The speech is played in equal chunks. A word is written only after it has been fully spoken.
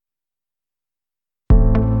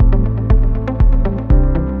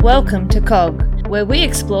Welcome to COG, where we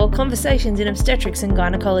explore conversations in obstetrics and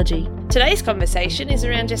gynecology. Today's conversation is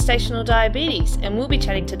around gestational diabetes, and we'll be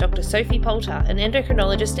chatting to Dr. Sophie Poulter, an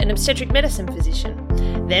endocrinologist and obstetric medicine physician.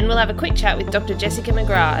 Then we'll have a quick chat with Dr. Jessica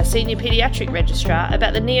McGrath, a senior paediatric registrar,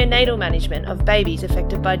 about the neonatal management of babies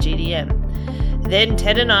affected by GDM. Then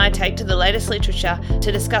Ted and I take to the latest literature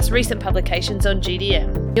to discuss recent publications on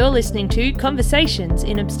GDM. You're listening to Conversations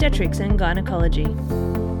in Obstetrics and Gynecology.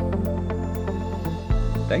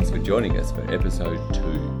 Thanks for joining us for episode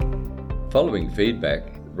 2. Following feedback,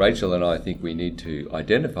 Rachel and I think we need to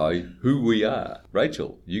identify who we are.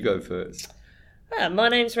 Rachel, you go first. My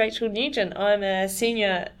name's Rachel Nugent. I'm a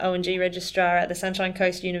senior O&G registrar at the Sunshine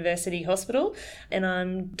Coast University Hospital, and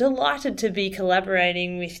I'm delighted to be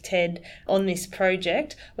collaborating with Ted on this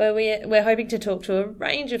project where we're hoping to talk to a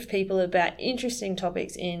range of people about interesting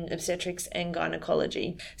topics in obstetrics and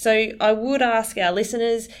gynecology. So I would ask our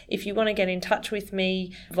listeners if you want to get in touch with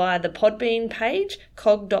me via the Podbean page,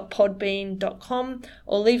 cog.podbean.com,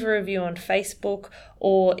 or leave a review on Facebook,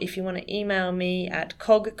 or if you want to email me at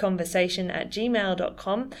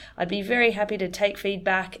cogconversation@gmail.com, I'd be very happy to take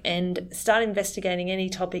feedback and start investigating any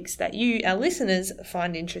topics that you, our listeners,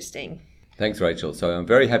 find interesting. Thanks, Rachel. So I'm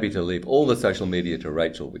very happy to leave all the social media to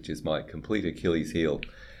Rachel, which is my complete Achilles heel.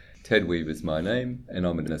 Ted Weaver is my name, and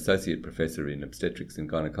I'm an associate professor in obstetrics and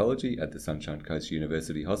gynecology at the Sunshine Coast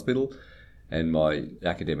University Hospital, and my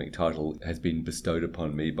academic title has been bestowed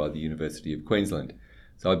upon me by the University of Queensland.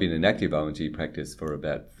 So I've been in active O&G practice for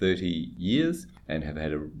about 30 years and have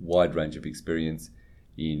had a wide range of experience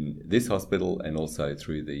in this hospital and also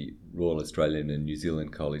through the Royal Australian and New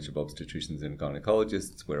Zealand College of Obstetricians and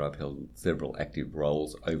Gynecologists, where I've held several active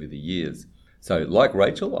roles over the years. So like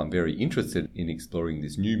Rachel, I'm very interested in exploring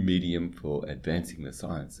this new medium for advancing the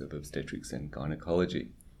science of obstetrics and gynecology.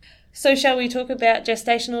 So shall we talk about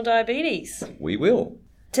gestational diabetes? We will.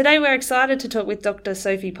 Today we're excited to talk with Dr.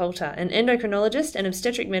 Sophie Poulter, an endocrinologist and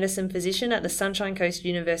obstetric medicine physician at the Sunshine Coast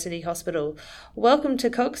University Hospital. Welcome to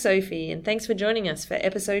COG, Sophie, and thanks for joining us for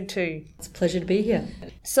episode 2. It's a pleasure to be here.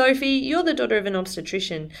 Sophie, you're the daughter of an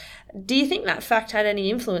obstetrician. Do you think that fact had any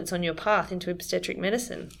influence on your path into obstetric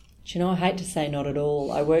medicine? Do you know, I hate to say not at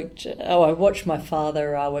all. I watched my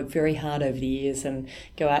father work very hard over the years and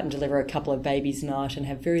go out and deliver a couple of babies a night and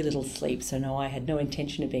have very little sleep, so no, I had no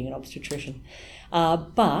intention of being an obstetrician.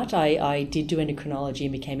 But I did do endocrinology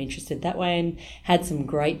and became interested that way and had some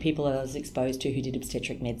great people that I was exposed to who did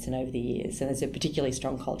obstetric medicine over the years. And there's a particularly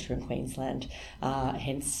strong culture in Queensland,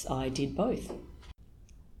 hence I did both.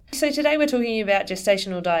 So today we're talking about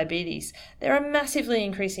gestational diabetes. There are massively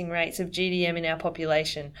increasing rates of GDM in our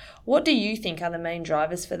population. What do you think are the main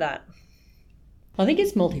drivers for that? I think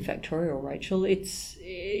it's multifactorial, Rachel. It's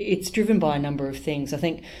driven by a number of things. I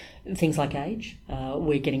think things like age.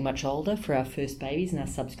 We're getting much older for our first babies and our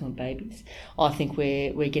subsequent babies. I think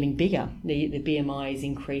we're getting bigger. The BMI is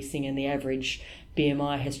increasing and the average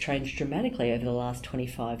BMI has changed dramatically over the last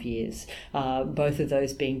 25 years, both of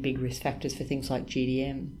those being big risk factors for things like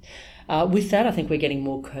GDM. With that, I think we're getting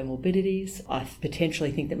more comorbidities. I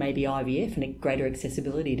potentially think that maybe IVF and a greater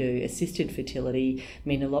accessibility to assisted fertility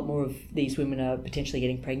mean a lot more of these women are potentially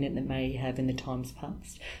getting pregnant than may have in the times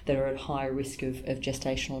past that are at higher risk of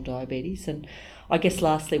gestational diabetes. And I guess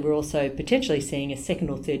lastly, we're also potentially seeing a second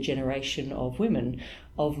or third generation of women,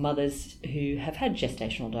 of mothers who have had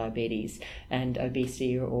gestational diabetes and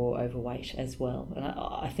obesity or overweight as well. And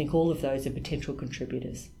I think all of those are potential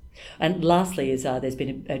contributors. And lastly is there's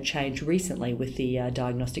been a change recently with the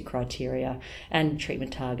diagnostic criteria and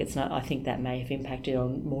treatment targets, and I think that may have impacted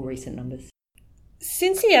on more recent numbers.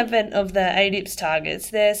 Since the advent of the ADIPS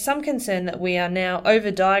targets, there's some concern that we are now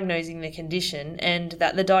overdiagnosing the condition and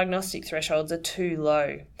that the diagnostic thresholds are too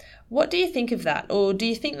low. What do you think of that, or do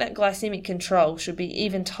you think that glycemic control should be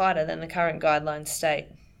even tighter than the current guidelines state?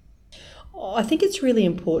 I think it's really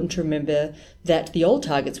important to remember that the old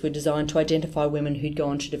targets were designed to identify women who'd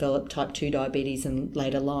gone to develop type 2 diabetes in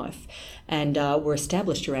later life and were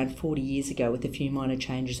established around 40 years ago with a few minor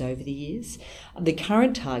changes over the years. The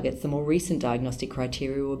current targets, the more recent diagnostic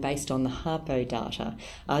criteria, were based on the HARPO data.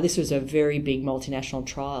 This was a very big multinational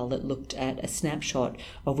trial that looked at a snapshot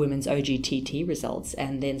of women's OGTT results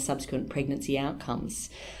and then subsequent pregnancy outcomes.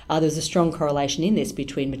 There's a strong correlation in this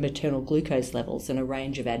between maternal glucose levels and a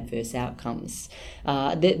range of adverse outcomes.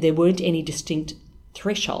 There weren't any distinct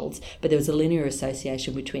thresholds, but there was a linear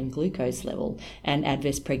association between glucose level and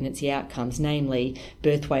adverse pregnancy outcomes, namely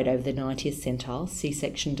birth weight over the 90th centile,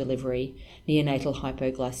 C-section delivery, neonatal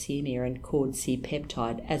hypoglycemia, and cord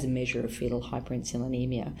C-peptide as a measure of fetal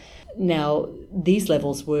hyperinsulinemia. Now, these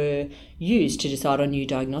levels were used to decide on new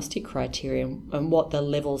diagnostic criteria, and what the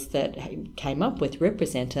levels that came up with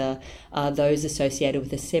represent are those associated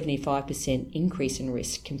with a 75% increase in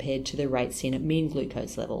risk compared to the rate seen at mean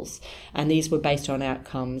glucose levels. And these were based on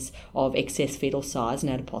outcomes of excess fetal size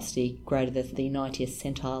and adiposity greater than the 90th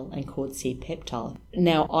centile and cord C-peptide.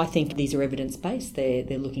 Now, I think these are evidence-based. They're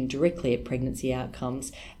looking directly at pregnancy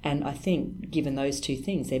outcomes, and I think given those two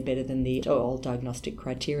things, they're better than the old diagnostic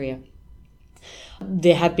criteria.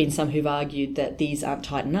 There have been some who've argued that these aren't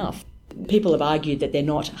tight enough. People have argued that they're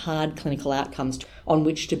not hard clinical outcomes on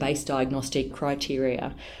which to base diagnostic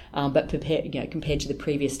criteria, but compared to the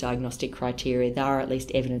previous diagnostic criteria, they are at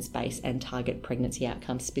least evidence-based and target pregnancy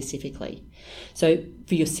outcomes specifically. So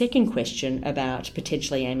for your second question about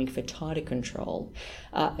potentially aiming for tighter control,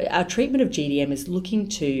 our treatment of GDM is looking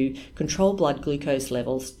to control blood glucose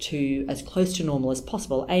levels to as close to normal as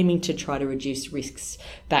possible, aiming to try to reduce risks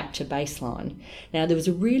back to baseline. Now, there was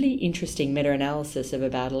a really interesting meta-analysis of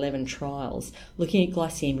about 11 trials looking at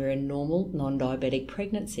glycemia in normal non-diabetic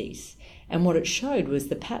pregnancies. And what it showed was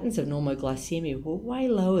the patterns of normoglycemia were way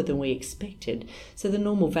lower than we expected. So the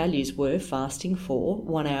normal values were fasting for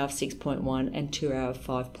 1 hour of 6.1 and 2 hour of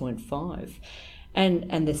 5.5.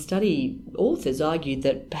 And the study authors argued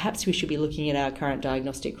that perhaps we should be looking at our current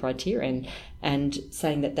diagnostic criteria and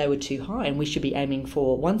saying that they were too high, and we should be aiming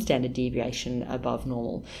for one standard deviation above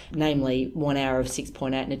normal, namely 1 hour of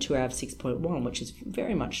 6.8 and a 2 hour of 6.1, which is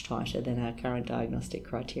very much tighter than our current diagnostic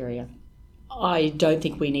criteria. I don't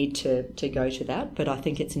think we need to go to that, but I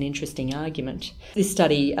think it's an interesting argument. This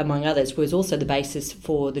study, among others, was also the basis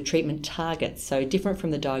for the treatment targets, so different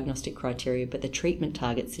from the diagnostic criteria, but the treatment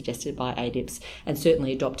targets suggested by ADIPS and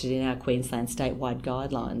certainly adopted in our Queensland statewide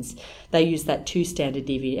guidelines. They use that 2 standard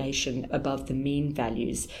deviation above the mean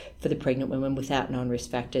values for the pregnant women without known risk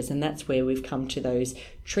factors, and that's where we've come to those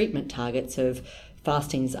treatment targets of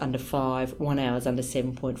fastings under 5, 1 hours under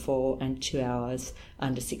 7.4 and 2 hours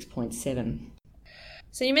under 6.7.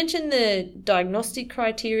 So you mentioned the diagnostic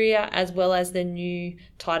criteria as well as the new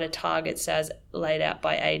tighter targets as laid out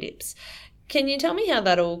by ADIPS. Can you tell me how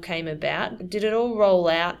that all came about? Did it all roll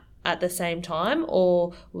out at the same time,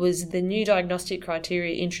 or was the new diagnostic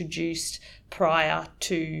criteria introduced prior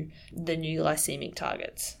to the new glycemic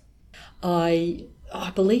targets? I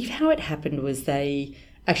believe how it happened was they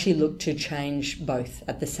actually looked to change both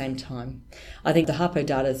at the same time. I think the HARPO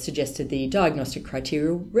data suggested the diagnostic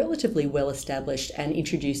criteria were relatively well established and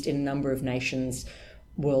introduced in a number of nations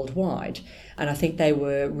worldwide, and I think they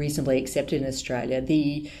were reasonably accepted in Australia.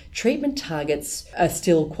 The treatment targets are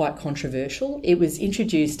still quite controversial. It was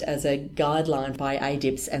introduced as a guideline by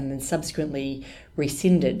ADIPS and then subsequently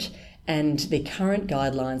rescinded, and the current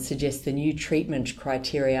guidelines suggest the new treatment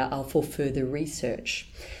criteria are for further research.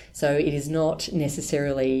 So it is not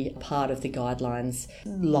necessarily part of the guidelines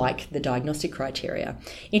like the diagnostic criteria.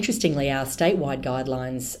 Interestingly, our statewide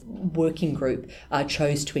guidelines working group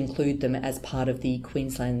chose to include them as part of the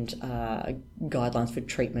Queensland guidelines for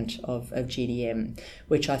treatment of GDM,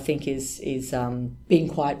 which I think is being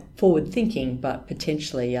quite forward-thinking, but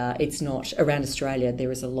potentially it's not. Around Australia,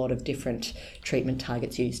 there is a lot of different treatment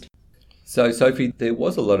targets used. So, Sophie, there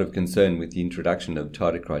was a lot of concern with the introduction of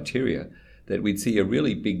tighter criteria that we'd see a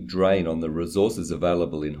really big drain on the resources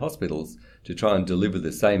available in hospitals to try and deliver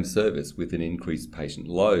the same service with an increased patient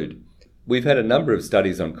load. We've had a number of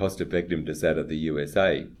studies on cost effectiveness out of the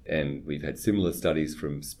USA, and we've had similar studies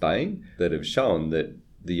from Spain that have shown that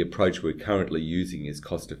the approach we're currently using is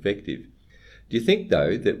cost effective. Do you think,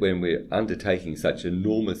 though, that when we're undertaking such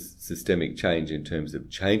enormous systemic change in terms of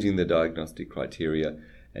changing the diagnostic criteria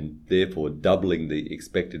and therefore doubling the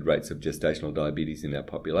expected rates of gestational diabetes in our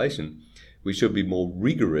population, we should be more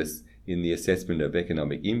rigorous in the assessment of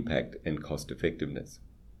economic impact and cost effectiveness?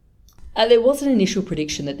 There was an initial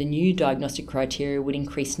prediction that the new diagnostic criteria would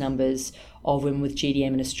increase numbers of women with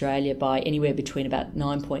GDM in Australia by anywhere between about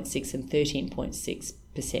 9.6 and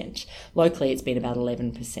 13.6%. Locally, it's been about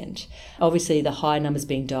 11%. Obviously, the higher numbers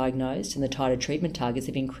being diagnosed and the tighter treatment targets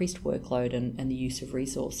have increased workload and the use of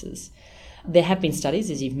resources. There have been studies,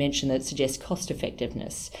 as you've mentioned, that suggest cost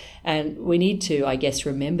effectiveness. And we need to, I guess,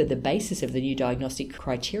 remember the basis of the new diagnostic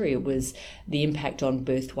criteria was the impact on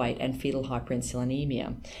birth weight and fetal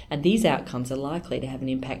hyperinsulinemia. And these outcomes are likely to have an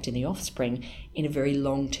impact in the offspring in a very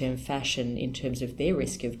long-term fashion in terms of their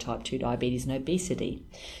risk of type 2 diabetes and obesity.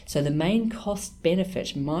 So the main cost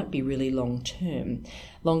benefit might be really long-term.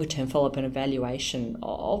 Longer-term follow-up and evaluation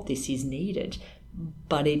of this is needed,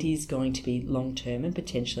 but it is going to be long-term and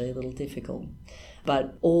potentially a little difficult.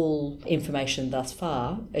 But all information thus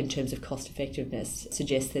far, in terms of cost effectiveness,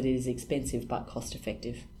 suggests that it is expensive but cost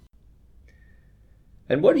effective.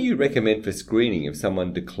 And what do you recommend for screening if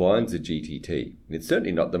someone declines a GTT? It's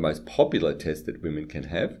certainly not the most popular test that women can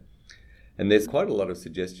have, and there's quite a lot of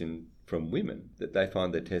suggestion from women that they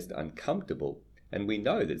find the test uncomfortable, and we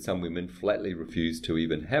know that some women flatly refuse to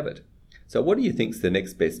even have it. So what do you think is the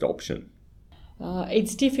next best option?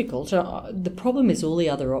 It's difficult. The problem is all the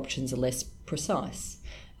other options are less precise.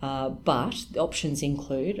 But the options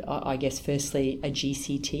include, I guess, firstly, a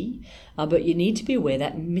GCT. But you need to be aware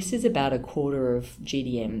that misses about a quarter of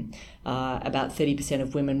GDM. About 30%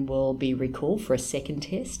 of women will be recalled for a second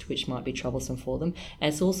test, which might be troublesome for them.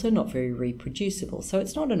 And it's also not very reproducible. So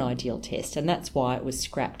it's not an ideal test. And that's why it was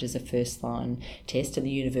scrapped as a first-line test and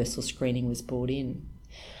the universal screening was brought in.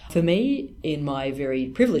 For me, in my very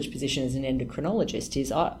privileged position as an endocrinologist,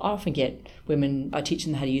 is I often get women, I teach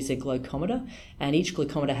them how to use a glucometer, and each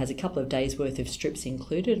glucometer has a couple of days' worth of strips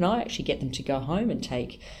included, and I actually get them to go home and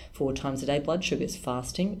take 4 times a day blood sugars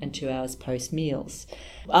fasting and 2 hours post meals.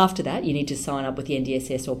 After that, you need to sign up with the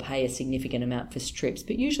NDSS or pay a significant amount for strips,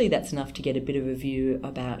 but usually that's enough to get a bit of a view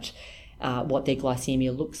about what their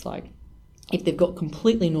glycemia looks like. If they've got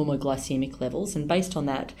completely normal glycemic levels, and based on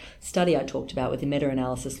that study I talked about with the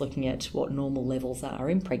meta-analysis looking at what normal levels are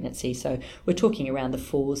in pregnancy, so we're talking around the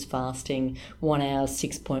 4s fasting, 1 hour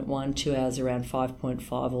 6.1, 2 hours around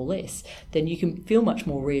 5.5 or less, then you can feel much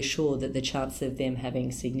more reassured that the chance of them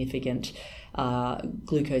having significant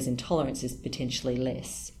glucose intolerance is potentially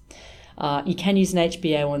less. You can use an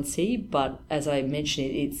HbA1c, but as I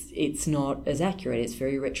mentioned, it's not as accurate. It's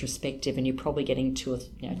very retrospective, and you're probably getting 2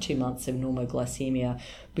 months of normoglycemia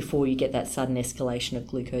before you get that sudden escalation of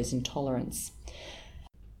glucose intolerance.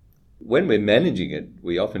 When we're managing it,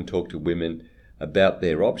 we often talk to women about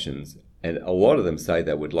their options, and a lot of them say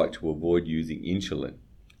they would like to avoid using insulin.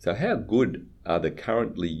 So how good are the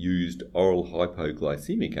currently used oral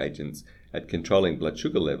hypoglycemic agents at controlling blood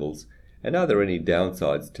sugar levels? And are there any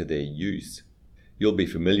downsides to their use? You'll be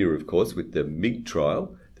familiar, of course, with the MIG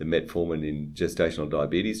trial, the metformin in gestational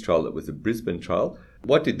diabetes trial that was a Brisbane trial.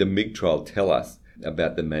 What did the MIG trial tell us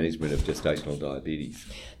about the management of gestational diabetes?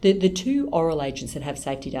 The 2 oral agents that have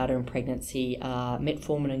safety data in pregnancy are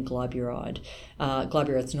metformin and glyburide.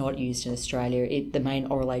 Glyburide's not used in Australia. The main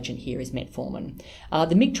oral agent here is metformin.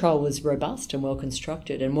 The MIG trial was robust and well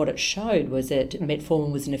constructed, and what it showed was that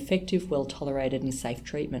metformin was an effective, well-tolerated and safe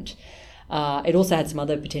treatment. It also had some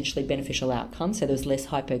other potentially beneficial outcomes. So there was less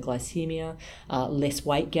hypoglycemia, less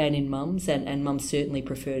weight gain in mums, and mums certainly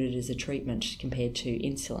preferred it as a treatment compared to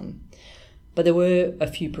insulin. But there were a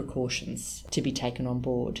few precautions to be taken on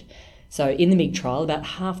board. So in the MIG trial, about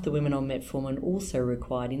half the women on metformin also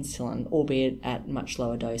required insulin, albeit at much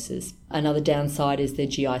lower doses. Another downside is the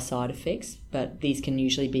GI side effects, but these can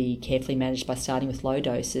usually be carefully managed by starting with low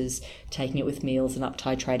doses, taking it with meals and up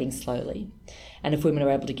titrating slowly. And if women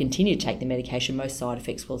are able to continue to take the medication, most side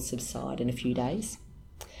effects will subside in a few days.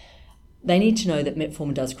 They need to know that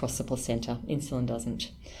metformin does cross the placenta, insulin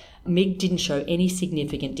doesn't. MIG didn't show any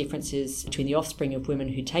significant differences between the offspring of women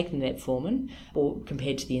who take the metformin or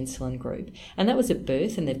compared to the insulin group. And that was at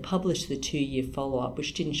birth, and they've published the 2-year follow-up,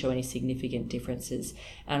 which didn't show any significant differences.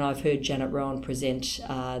 And I've heard Janet Rowan present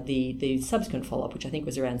the subsequent follow-up, which I think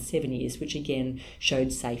was around 7 years, which again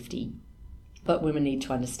showed safety. But women need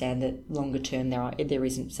to understand that longer term there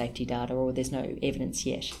isn't safety data or there's no evidence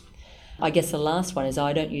yet. I guess the last one is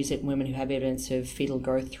I don't use it in women who have evidence of fetal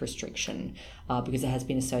growth restriction because it has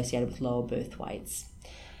been associated with lower birth weights.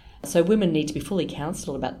 So women need to be fully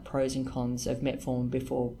counselled about the pros and cons of metformin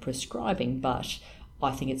before prescribing, but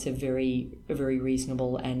I think it's a very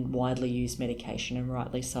reasonable and widely used medication, and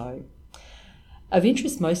rightly so. Of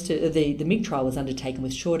interest, most of the MIG trial was undertaken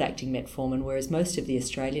with short-acting metformin, whereas most of the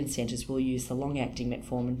Australian centres will use the long-acting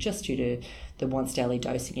metformin just due to the once-daily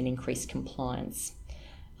dosing and increased compliance.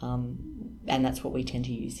 And that's what we tend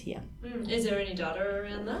to use here. Is there any data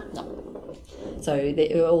around that? No. So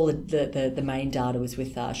all the main data was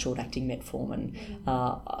with short-acting metformin.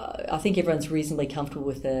 I think everyone's reasonably comfortable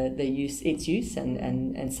with its use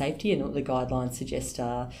and safety, and the guidelines suggest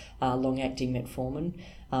long-acting metformin.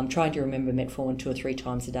 Trying to remember metformin 2 or 3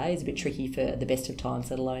 times a day is a bit tricky for the best of times,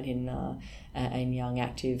 let alone in young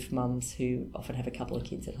active mums who often have a couple of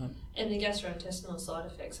kids at home. And the gastrointestinal side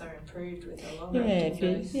effects are improved with a longer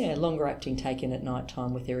acting dose. Longer acting taken at night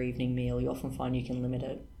time with their evening meal, you often find you can limit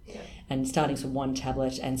it. Yeah. And starting from 1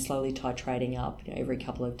 tablet and slowly titrating up every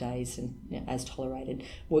couple of days and as tolerated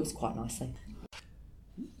works quite nicely.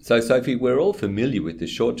 So, Sophie, we're all familiar with the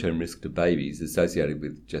short-term risk to babies associated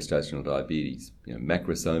with gestational diabetes.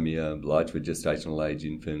 Macrosomia, large for gestational age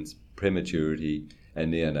infants, prematurity,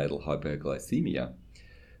 and neonatal hypoglycemia.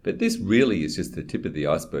 But this really is just the tip of the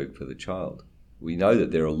iceberg for the child. We know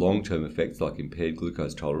that there are long-term effects like impaired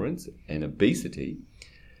glucose tolerance and obesity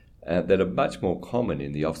that are much more common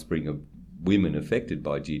in the offspring of women affected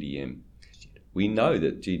by GDM. We know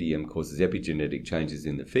that GDM causes epigenetic changes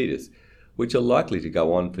in the fetus, which are likely to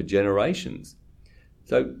go on for generations.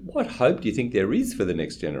 So what hope do you think there is for the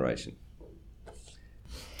next generation?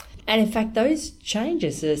 And in fact, those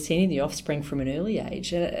changes are seen in the offspring from an early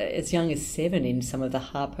age, as young as 7 in some of the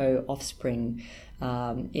Harpo offspring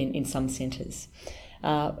in some centres.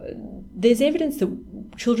 There's evidence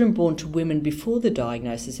that children born to women before the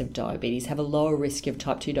diagnosis of diabetes have a lower risk of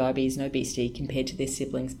type 2 diabetes and obesity compared to their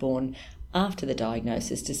siblings born after the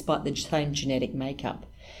diagnosis, despite the same genetic makeup.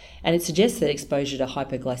 And it suggests that exposure to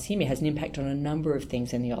hypoglycemia has an impact on a number of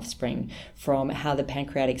things in the offspring, from how the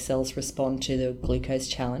pancreatic cells respond to the glucose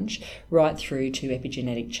challenge right through to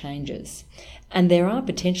epigenetic changes. And there are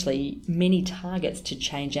potentially many targets to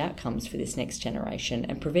change outcomes for this next generation,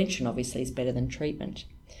 and prevention obviously is better than treatment.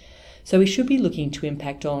 So we should be looking to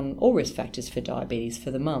impact on all risk factors for diabetes for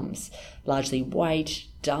the mums, largely weight,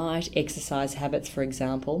 diet, exercise habits, for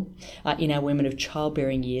example, in our women of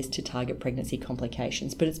childbearing years to target pregnancy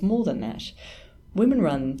complications. But it's more than that. Women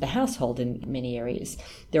run the household in many areas.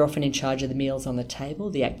 They're often in charge of the meals on the table,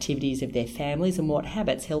 the activities of their families, and what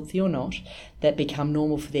habits, healthy or not, that become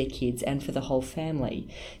normal for their kids and for the whole family.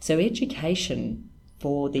 So education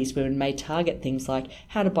for these women may target things like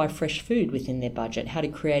how to buy fresh food within their budget, how to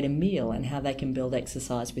create a meal, and how they can build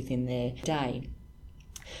exercise within their day.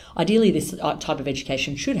 Ideally, this type of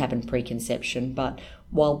education should happen pre-conception, but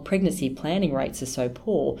while pregnancy planning rates are so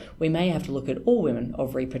poor, we may have to look at all women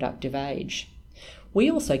of reproductive age. We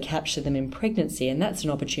also capture them in pregnancy, and that's an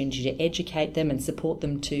opportunity to educate them and support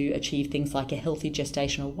them to achieve things like a healthy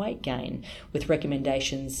gestational weight gain, with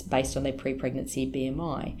recommendations based on their pre-pregnancy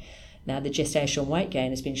BMI. Now, the gestational weight gain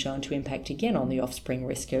has been shown to impact again on the offspring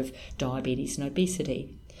risk of diabetes and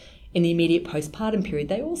obesity. In the immediate postpartum period,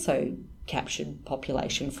 they also captured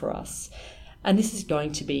population for us. And this is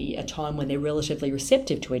going to be a time when they're relatively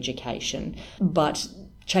receptive to education, but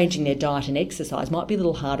changing their diet and exercise might be a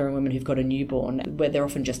little harder in women who've got a newborn, where they're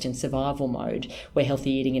often just in survival mode, where healthy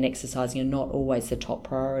eating and exercising are not always the top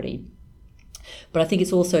priority. But I think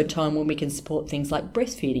it's also a time when we can support things like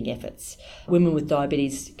breastfeeding efforts. Women with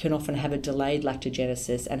diabetes can often have a delayed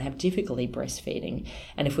lactogenesis and have difficulty breastfeeding.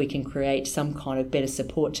 And if we can create some kind of better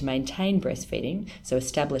support to maintain breastfeeding, so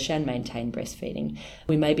establish and maintain breastfeeding,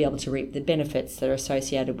 we may be able to reap the benefits that are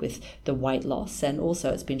associated with the weight loss. And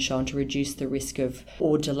also it's been shown to reduce the risk of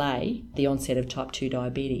or delay the onset of type 2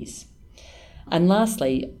 diabetes. And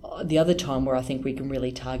lastly, the other time where I think we can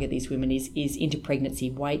really target these women is into pregnancy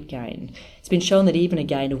weight gain. It's been shown that even a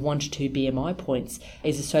gain of 1 to 2 BMI points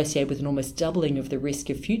is associated with an almost doubling of the risk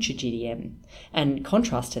of future GDM. And in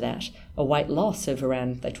contrast to that, a weight loss of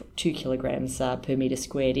around 2 kilograms per metre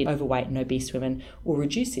squared in overweight and obese women will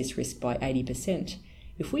reduce this risk by 80%.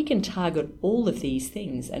 If we can target all of these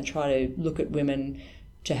things and try to look at women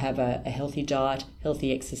to have a healthy diet,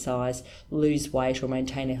 healthy exercise, lose weight or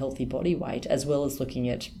maintain a healthy body weight, as well as looking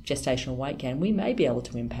at gestational weight gain, we may be able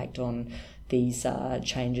to impact on these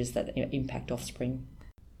changes that impact offspring.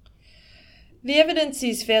 The evidence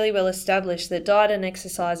is fairly well established that diet and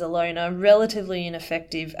exercise alone are relatively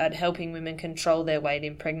ineffective at helping women control their weight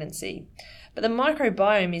in pregnancy. But the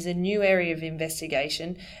microbiome is a new area of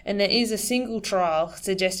investigation, and there is a single trial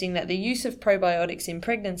suggesting that the use of probiotics in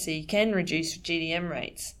pregnancy can reduce GDM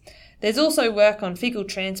rates. There's also work on fecal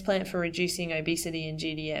transplant for reducing obesity and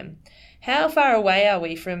GDM. How far away are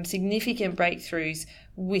we from significant breakthroughs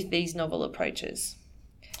with these novel approaches?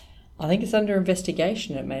 I think it's under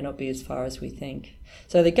investigation. It may not be as far as we think.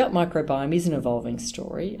 So the gut microbiome is an evolving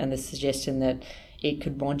story, and the suggestion that it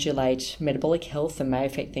could modulate metabolic health and may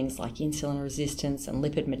affect things like insulin resistance and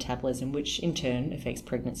lipid metabolism, which in turn affects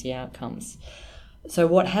pregnancy outcomes. So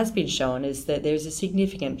what has been shown is that there's a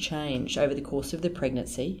significant change over the course of the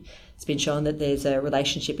pregnancy. It's been shown that there's a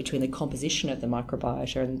relationship between the composition of the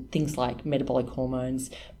microbiota and things like metabolic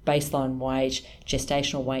hormones, baseline weight,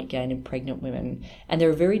 gestational weight gain in pregnant women. And there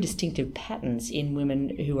are very distinctive patterns in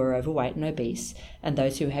women who are overweight and obese and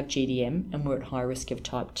those who have GDM and were at high risk of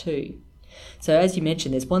type 2. So as you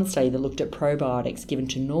mentioned, there's one study that looked at probiotics given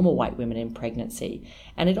to normal weight women in pregnancy,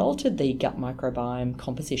 and it altered the gut microbiome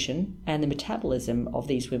composition and the metabolism of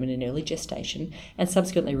these women in early gestation, and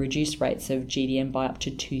subsequently reduced rates of GDM by up to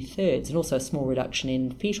 2/3, and also a small reduction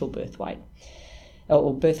in fetal birth weight.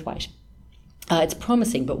 It's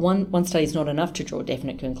promising, but one study is not enough to draw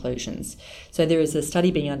definite conclusions. So there is a study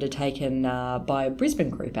being undertaken by a Brisbane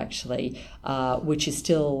group, actually, which is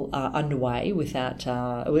still underway without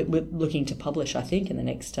we're looking to publish, I think, in the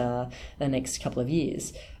next couple of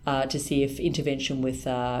years, to see if intervention with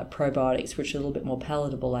probiotics, which are a little bit more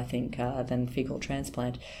palatable, I think, than fecal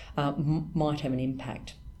transplant, might have an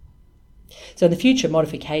impact. So in the future,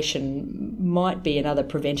 modification might be another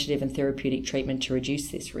preventative and therapeutic treatment to reduce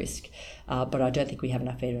this risk, but I don't think we have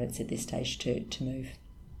enough evidence at this stage to move.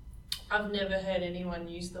 I've never heard anyone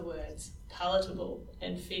use the words palatable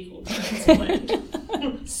and fecal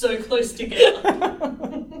transplant so close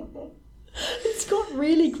together. It's got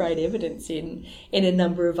really great evidence in a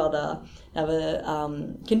number of other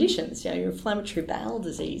conditions, inflammatory bowel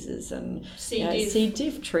diseases and C.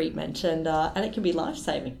 diff treatment, and it can be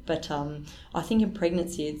life-saving. But I think in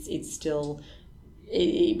pregnancy, it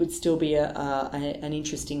would still be an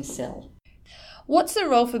interesting sell. What's the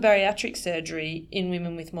role for bariatric surgery in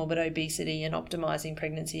women with morbid obesity and optimising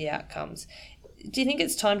pregnancy outcomes? Do you think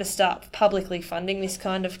it's time to start publicly funding this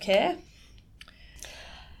kind of care?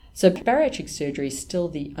 So bariatric surgery is still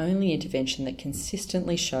the only intervention that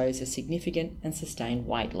consistently shows a significant and sustained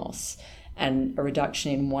weight loss and a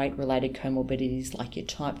reduction in weight-related comorbidities like your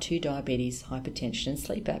type 2 diabetes, hypertension and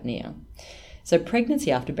sleep apnea. So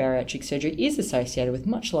pregnancy after bariatric surgery is associated with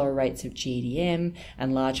much lower rates of GDM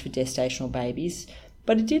and large for gestational babies,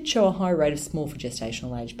 but it did show a high rate of small for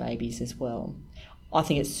gestational age babies as well. I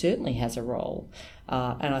think it certainly has a role,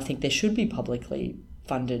 and I think there should be publicly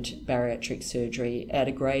funded bariatric surgery at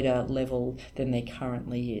a greater level than there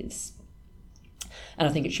currently is. And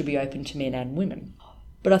I think it should be open to men and women.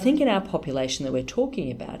 But I think in our population that we're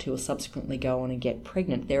talking about, who will subsequently go on and get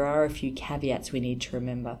pregnant, there are a few caveats we need to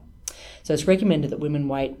remember. So it's recommended that women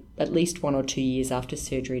wait at least 1 or 2 years after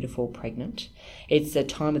surgery to fall pregnant. It's a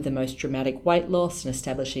time of the most dramatic weight loss and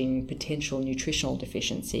establishing potential nutritional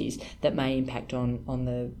deficiencies that may impact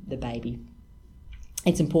on the baby.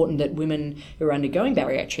 It's important that women who are undergoing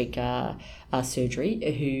bariatric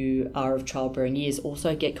surgery who are of childbearing years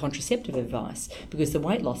also get contraceptive advice, because the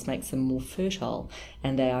weight loss makes them more fertile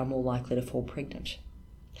and they are more likely to fall pregnant.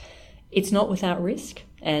 It's not without risk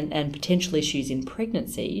and potential issues in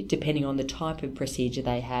pregnancy, depending on the type of procedure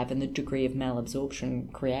they have and the degree of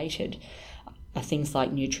malabsorption created. Are things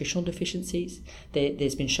like nutritional deficiencies.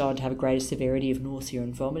 There's been shown to have a greater severity of nausea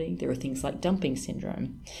and vomiting. There are things like dumping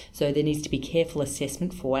syndrome. So there needs to be careful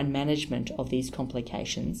assessment for and management of these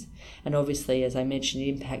complications. And obviously, as I mentioned, it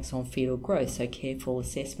impacts on fetal growth, so careful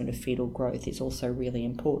assessment of fetal growth is also really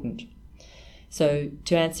important. So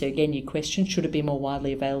to answer again your question, should it be more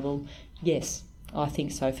widely available? Yes, I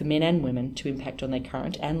think so, for men and women to impact on their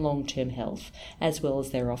current and long-term health, as well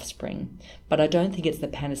as their offspring. But I don't think it's the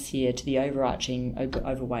panacea to the overarching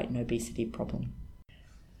overweight and obesity problem.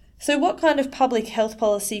 So what kind of public health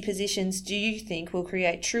policy positions do you think will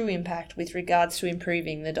create true impact with regards to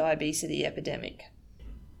improving the diabesity epidemic?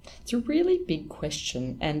 It's a really big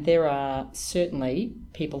question, and there are certainly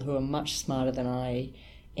people who are much smarter than I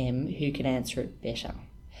am who can answer it better.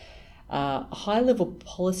 High-level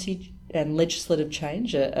policy and legislative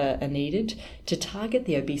change are needed to target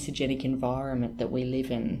the obesogenic environment that we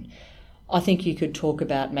live in. I think you could talk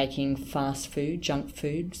about making fast food, junk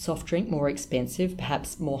food, soft drink more expensive,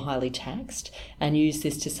 perhaps more highly taxed, and use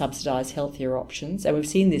this to subsidise healthier options. And we've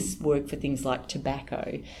seen this work for things like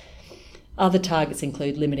tobacco. Other targets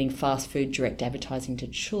include limiting fast food direct advertising to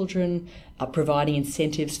children, providing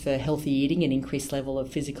incentives for healthy eating and increased level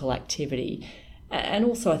of physical activity. And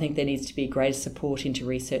also I think there needs to be greater support into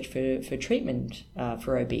research for treatment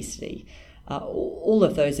for obesity. All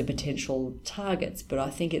of those are potential targets, but I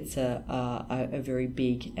think it's a very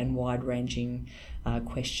big and wide-ranging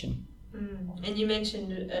question. And you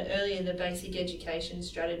mentioned earlier the basic education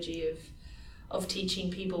strategy of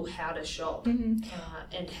teaching people how to shop and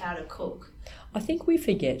how to cook. I think we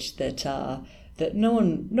forget that no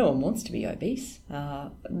one wants to be obese.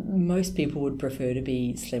 Most people would prefer to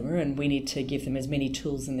be slimmer, and we need to give them as many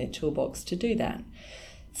tools in their toolbox to do that.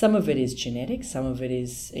 Some of it is genetic, some of it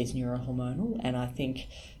is neurohormonal, and I think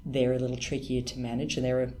they're a little trickier to manage, and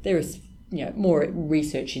there is more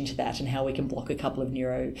research into that and how we can block a couple of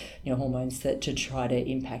hormones that to try to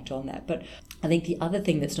impact on that. But I think the other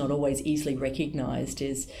thing that's not always easily recognised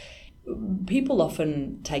is people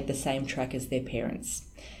often take the same track as their parents,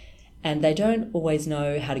 and they don't always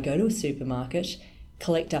know how to go to a supermarket,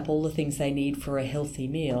 collect up all the things they need for a healthy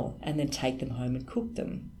meal, and then take them home and cook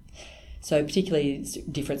them. So particularly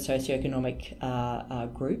different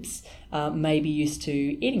socioeconomic groups may be used to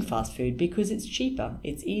eating fast food because it's cheaper,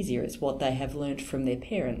 it's easier, it's what they have learnt from their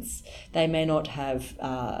parents. They may not have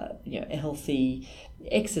healthy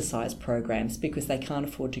exercise programs because they can't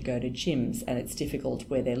afford to go to gyms, and it's difficult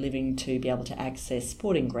where they're living to be able to access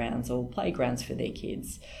sporting grounds or playgrounds for their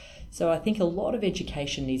kids. So I think a lot of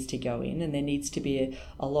education needs to go in, and there needs to be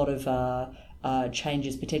a lot of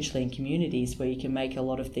changes potentially in communities where you can make a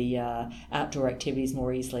lot of the outdoor activities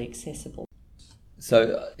more easily accessible.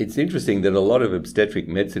 So it's interesting that a lot of obstetric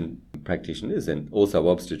medicine practitioners and also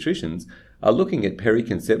obstetricians are looking at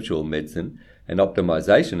periconceptual medicine and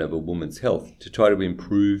optimisation of a woman's health to try to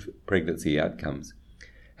improve pregnancy outcomes.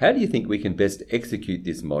 How do you think we can best execute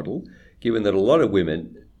this model, given that a lot of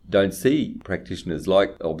women don't see practitioners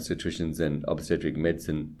like obstetricians and obstetric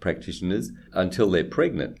medicine practitioners until they're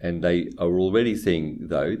pregnant, and they are already seeing,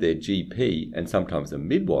 though, their GP and sometimes a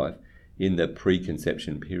midwife in the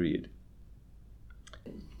preconception period?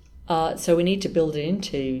 So we need to build it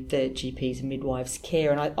into the GPs and midwives'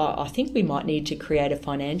 care, and I think we might need to create a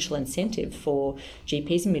financial incentive for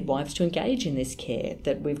GPs and midwives to engage in this care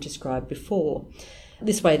that we've described before.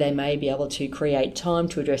 This way they may be able to create time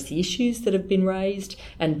to address the issues that have been raised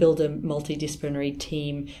and build a multidisciplinary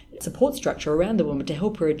team support structure around the woman to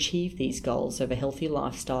help her achieve these goals of a healthy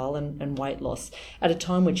lifestyle and weight loss at a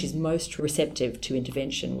time which is most receptive to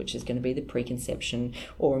intervention, which is going to be the preconception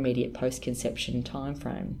or immediate post-conception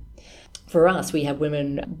timeframe. For us, we have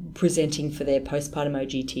women presenting for their postpartum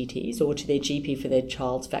OGTTs or to their GP for their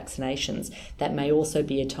child's vaccinations. That may also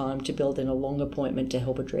be a time to build in a long appointment to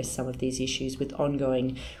help address some of these issues with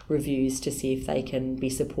ongoing reviews to see if they can be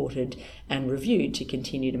supported and reviewed to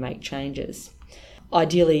continue to make changes.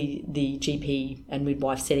 Ideally, the GP and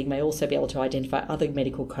midwife setting may also be able to identify other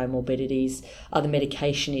medical comorbidities, other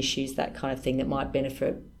medication issues, that kind of thing that might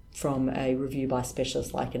benefit from a review by a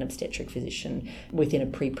specialist like an obstetric physician within a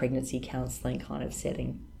pre-pregnancy counselling kind of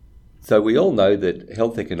setting. So we all know that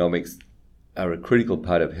health economics are a critical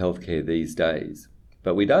part of healthcare these days,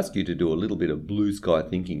 but we'd ask you to do a little bit of blue sky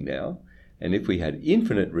thinking now, and if we had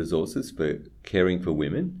infinite resources for caring for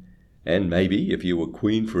women, and maybe if you were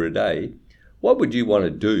queen for a day, what would you want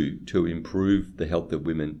to do to improve the health of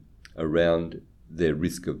women around their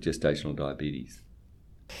risk of gestational diabetes?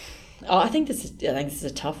 I think this is a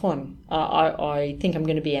tough one. I think I'm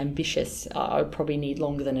going to be ambitious. I would probably need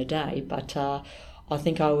longer than a day, but I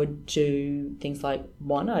think I would do things like,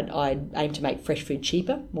 one, I'd aim to make fresh food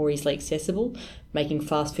cheaper, more easily accessible, making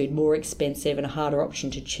fast food more expensive and a harder option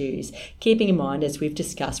to choose. Keeping in mind, as we've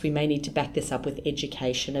discussed, we may need to back this up with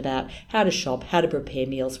education about how to shop, how to prepare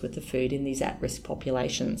meals with the food in these at-risk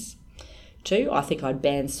populations. 2, I think I'd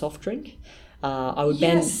ban soft drink. I would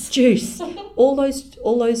ban juice, all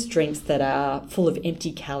those drinks that are full of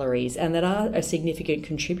empty calories and that are a significant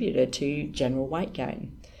contributor to general weight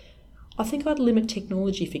gain. I think I'd limit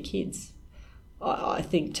technology for kids. I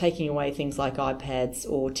think taking away things like iPads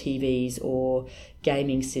or TVs or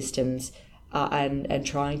gaming systems and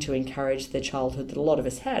trying to encourage the childhood that a lot of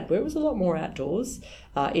us had, where it was a lot more outdoors,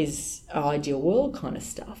 is ideal world kind of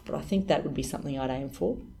stuff. But I think that would be something I'd aim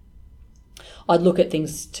for. I'd look at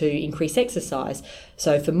things to increase exercise.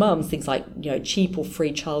 So for mums, things like cheap or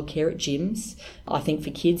free childcare at gyms. I think for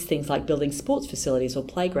kids, things like building sports facilities or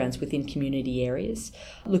playgrounds within community areas.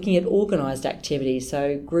 Looking at organised activities,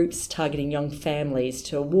 so groups targeting young families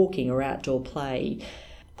to walking or outdoor play.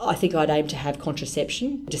 I think I'd aim to have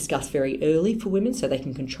contraception discussed very early for women so they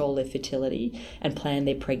can control their fertility and plan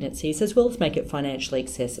their pregnancies, as well as make it financially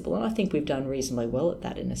accessible. And I think we've done reasonably well at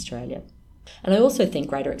that in Australia. And I also think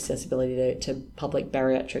greater accessibility to public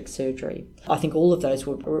bariatric surgery. I think all of those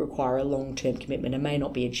would require a long-term commitment and may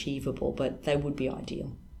not be achievable, but they would be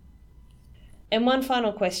ideal. And one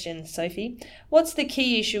final question, Sophie. What's the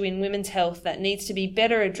key issue in women's health that needs to be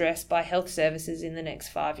better addressed by health services in the next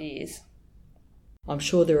 5 years? I'm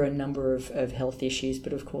sure there are a number of health issues,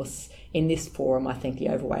 but of course in this forum I think the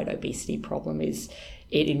overweight obesity problem is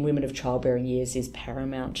in women of childbearing years is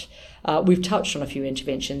paramount. We've touched on a few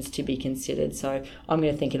interventions to be considered, so I'm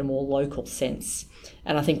going to think in a more local sense.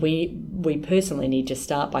 And I think we personally need to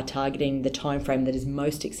start by targeting the time frame that is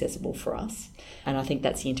most accessible for us. And I think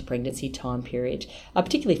that's the interpregnancy time period,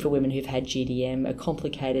 particularly for women who've had GDM, a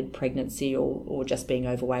complicated pregnancy or just being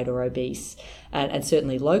overweight or obese. And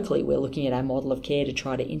certainly locally, we're looking at our model of care to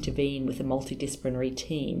try to intervene with a multidisciplinary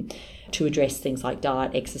team to address things like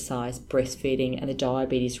diet, exercise, breastfeeding, and the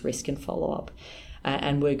diabetes risk and follow-up.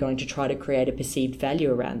 And we're going to try to create a perceived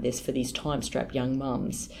value around this for these time-strapped young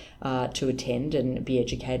mums to attend and be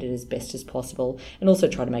educated as best as possible, and also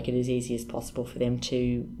try to make it as easy as possible for them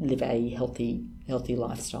to live a healthy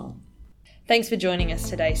lifestyle. Thanks for joining us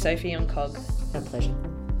today, Sophie, on COG. A pleasure.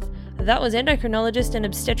 That was endocrinologist and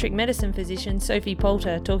obstetric medicine physician Sophie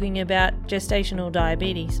Poulter talking about gestational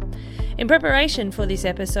diabetes. In preparation for this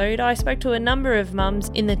episode, I spoke to a number of mums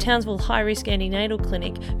in the Townsville High Risk Antenatal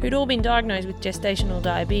Clinic who'd all been diagnosed with gestational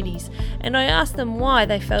diabetes, and I asked them why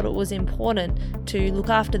they felt it was important to look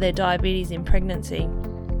after their diabetes in pregnancy.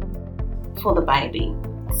 For the baby,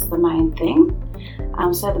 that's the main thing.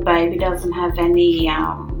 So the baby doesn't have any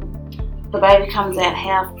the baby comes out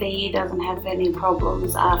healthy, doesn't have any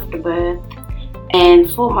problems after birth, and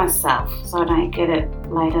for myself, so I don't get it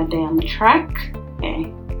later down the track,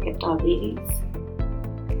 get diabetes.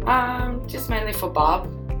 Just mainly for Bob,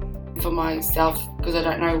 for myself, because I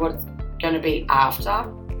don't know what's going to be after.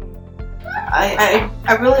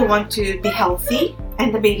 I really want to be healthy,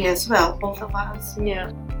 and the baby as well, both of us.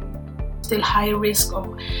 Yeah. Still high risk of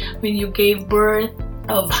when you gave birth,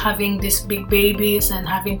 of having these big babies and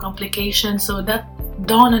having complications. So that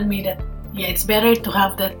dawned on me that it's better to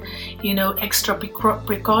have that, extra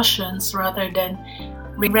precautions rather than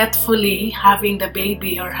regretfully having the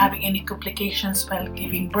baby or having any complications while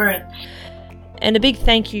giving birth. And a big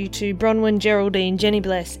thank you to Bronwyn, Geraldine, Jenny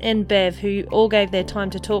Bless and Bev, who all gave their time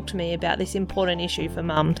to talk to me about this important issue for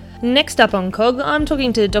mum. Next up on COG, I'm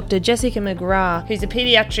talking to Dr. Jessica McGrath, who's a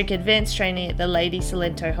paediatric advanced trainee at the Lady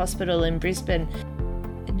Cilento Hospital in Brisbane.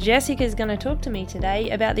 Jessica's going to talk to me today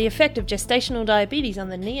about the effect of gestational diabetes on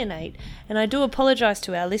the neonate, and I do apologise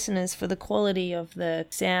to our listeners for the quality of the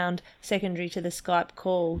sound secondary to the Skype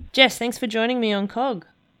call. Jess, thanks for joining me on COG.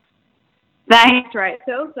 Thanks,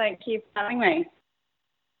 Rachel. Thank you for having me.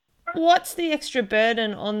 What's the extra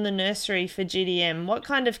burden on the nursery for GDM? What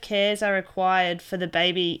kind of cares are required for the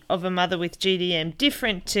baby of a mother with GDM,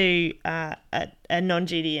 different to a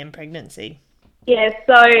non-GDM pregnancy? Yeah,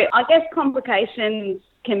 so I guess complications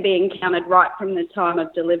can be encountered right from the time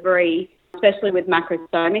of delivery, especially with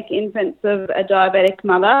macrostomic infants of a diabetic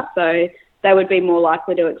mother. So they would be more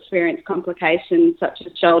likely to experience complications such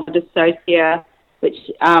as shoulder dystocia, which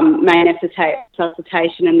may necessitate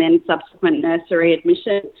resuscitation and then subsequent nursery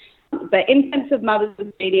admission. But infants of mothers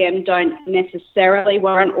with GDM don't necessarily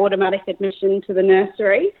warrant automatic admission to the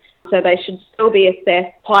nursery, so they should still be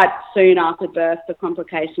assessed quite soon after birth for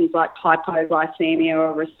complications like hypoglycemia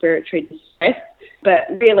or respiratory distress. But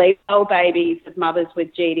really, all babies of mothers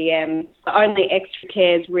with GDM, the only extra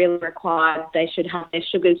care is really required. They should have their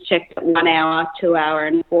sugars checked at 1 hour, 2 hour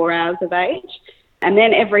and 4 hours of age. And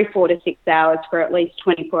then every 4 to 6 hours for at least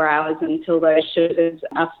 24 hours until those sugars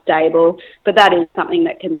are stable. But that is something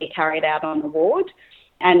that can be carried out on the ward.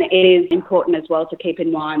 And it is important as well to keep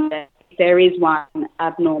in mind that if there is one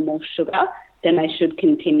abnormal sugar, then they should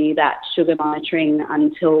continue that sugar monitoring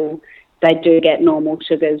until they do get normal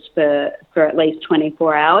sugars for at least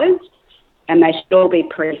 24 hours. And they should all be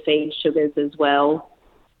pre-feed sugars as well.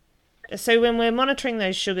 So when we're monitoring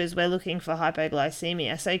those sugars, we're looking for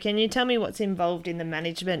hypoglycemia. So can you tell me what's involved in the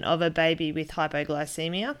management of a baby with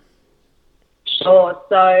hypoglycemia? Sure.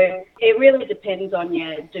 So it really depends on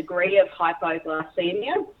your degree of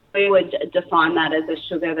hypoglycemia. We would define that as a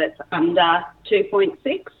sugar that's under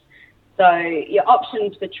 2.6. So your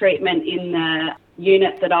options for treatment in the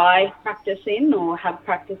unit that I practice in or have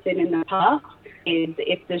practiced in the past is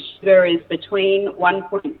if the sugar is between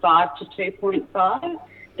 1.5 to 2.5,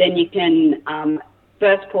 then you can,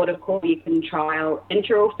 first port of call, you can trial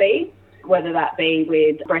enteral feed, whether that be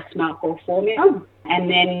with breast milk or formula. And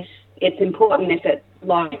then it's important if it's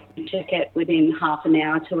low, you check it within half an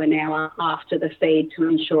hour to an hour after the feed to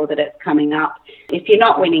ensure that it's coming up. If you're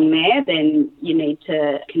not winning there, then you need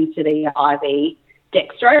to consider your IV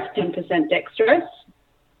dextrose, 10% dextrose.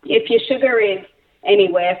 If your sugar is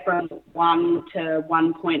anywhere from 1 to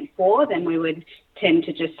 1.4, then we would tend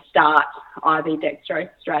to just start IV dextrose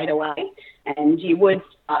straight away. And you would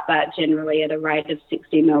start that generally at a rate of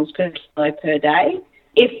 60 mils per kilo per day.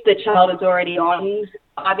 If the child is already on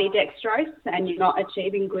IV dextrose and you're not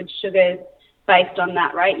achieving good sugars based on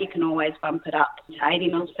that rate, you can always bump it up to 80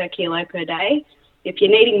 mils per kilo per day. If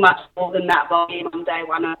you're needing much more than that volume on day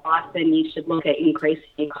 1 of life, then you should look at increasing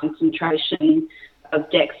your concentration of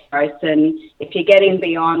dextrose. And if you're getting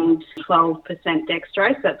beyond 12%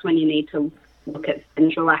 dextrose, that's when you need to look at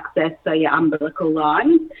central access, so your umbilical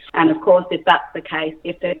lines. And of course, if that's the case,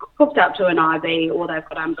 if they're hooked up to an IV or they've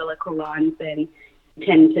got umbilical lines, then you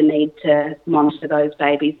tend to need to monitor those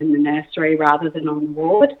babies in the nursery rather than on the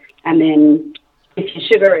ward. And then if your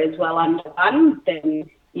sugar is well under 1, then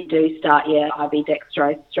you do start your IV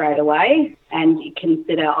dextrose straight away, and you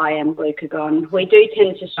consider IM glucagon. We do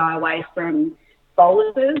tend to shy away from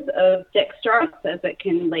boluses of dextrose as it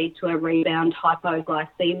can lead to a rebound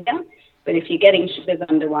hypoglycemia. But if you're getting sugars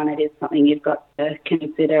under 1, it is something you've got to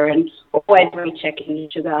consider, and always rechecking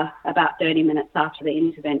your sugar about 30 minutes after the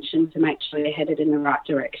intervention to make sure you're headed in the right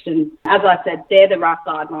direction. As I said, they're the rough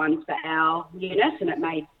guidelines for our unit, and it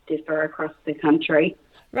may differ across the country.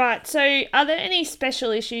 Right, so are there any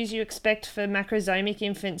special issues you expect for macrosomic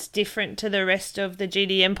infants different to the rest of the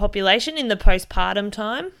GDM population in the postpartum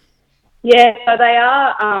time? Yeah, so they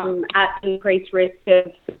are at increased risk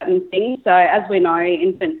of certain things. So as we know,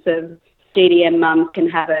 infants of GDM mums can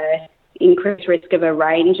have an increased risk of a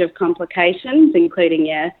range of complications, including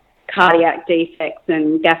cardiac defects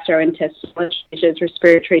and gastrointestinal issues,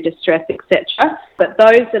 respiratory distress, etc. But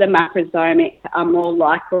those that are macrosomic are more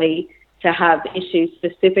likely to have issues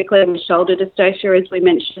specifically with shoulder dystocia, as we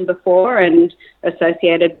mentioned before, and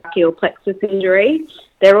associated brachial plexus injury.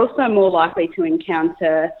 They're also more likely to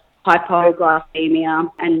encounter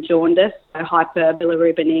hypoglycemia and jaundice, so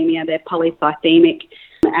hyperbilirubinemia, they're polycythemic,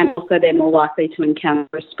 and also they're more likely to encounter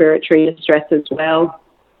respiratory distress as well.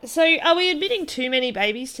 So are we admitting too many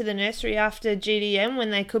babies to the nursery after GDM when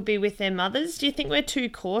they could be with their mothers? Do you think we're too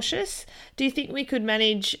cautious? Do you think we could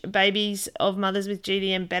manage babies of mothers with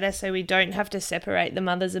GDM better so we don't have to separate the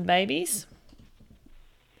mothers and babies?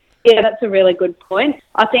 Yeah, that's a really good point.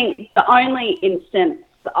 I think the only instance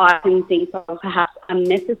I can think of perhaps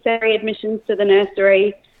unnecessary admissions to the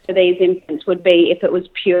nursery for these infants would be if it was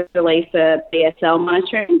purely for BSL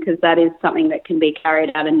monitoring, because that is something that can be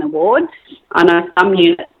carried out in the ward. I know some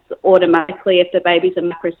units automatically, if the babies are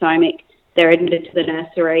macrosomic, they're admitted to the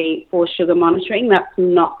nursery for sugar monitoring. That's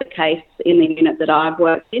not the case in the unit that I've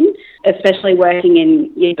worked in, especially working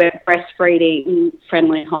in breastfeeding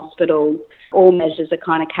friendly hospitals. All measures are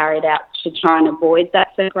kind of carried out to try and avoid that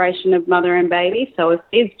separation of mother and baby. So if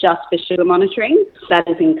it's just for sugar monitoring, that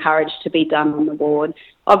is encouraged to be done on the ward.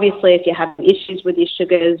 Obviously, if you're having issues with your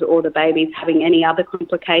sugars or the baby's having any other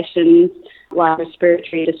complications like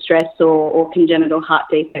respiratory distress or congenital heart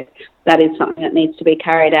defect, that is something that needs to be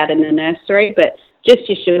carried out in the nursery. But just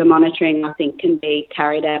your sugar monitoring, I think, can be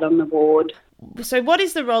carried out on the ward. So what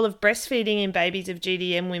is the role of breastfeeding in babies of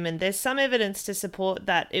GDM women? There's some evidence to support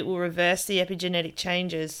that it will reverse the epigenetic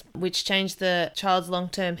changes, which change the child's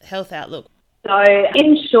long-term health outlook. So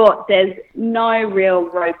in short, there's no real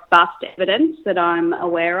robust evidence that I'm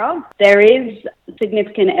aware of. There is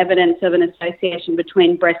significant evidence of an association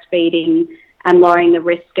between breastfeeding and lowering the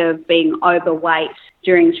risk of being overweight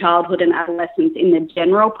during childhood and adolescence in the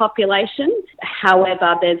general population.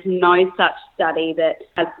 However, there's no such study that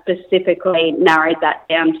has specifically narrowed that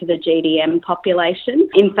down to the GDM population.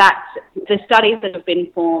 In fact, the studies that have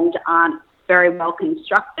been formed aren't very well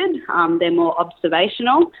constructed. They're more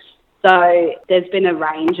observational. So there's been a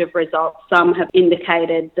range of results. Some have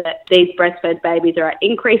indicated that these breastfed babies are at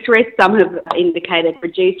increased risk. Some have indicated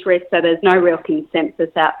reduced risk. So there's no real consensus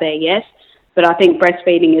out there yet. But I think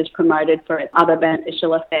breastfeeding is promoted for its other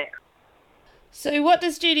beneficial effects. So what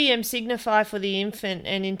does GDM signify for the infant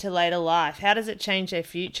and into later life? How does it change their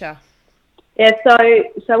future? Yeah,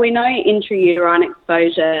 so we know intrauterine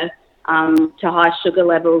exposure to high sugar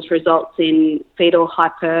levels results in fetal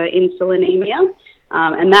hyperinsulinemia,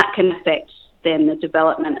 and that can affect then the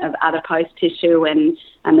development of adipose tissue and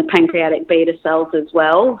the pancreatic beta cells as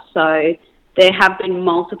well. So there have been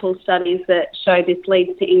multiple studies that show this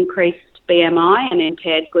leads to increased BMI and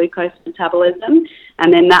impaired glucose metabolism,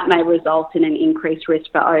 and then that may result in an increased risk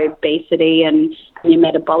for obesity and your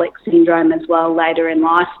metabolic syndrome as well later in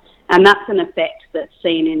life. And that's an effect that's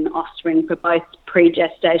seen in offspring for both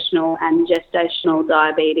pre-gestational and gestational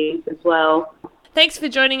diabetes as well. Thanks for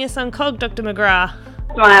joining us on COG, Dr. McGrath.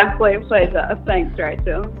 It's my absolute pleasure. Thanks,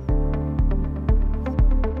 Rachel.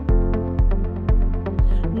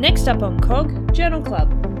 Next up on COG, Journal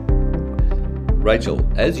Club. Rachel,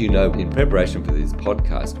 as you know, in preparation for this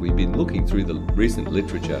podcast, we've been looking through the recent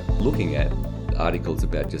literature, looking at articles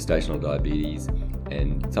about gestational diabetes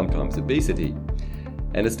and sometimes obesity.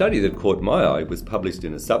 And a study that caught my eye was published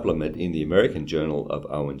in a supplement in the American Journal of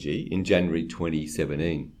O&G in January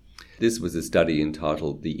 2017. This was a study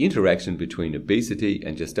entitled The Interaction Between Obesity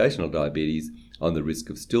and Gestational Diabetes on the Risk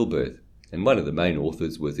of Stillbirth. And one of the main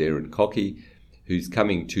authors was Erin Cockey, who's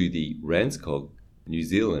coming to the RANZCOG New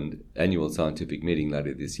Zealand annual scientific meeting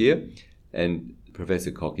later this year. And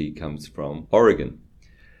Professor Cockey comes from Oregon.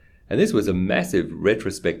 And this was a massive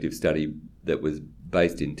retrospective study that was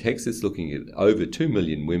based in Texas, looking at over 2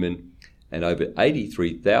 million women and over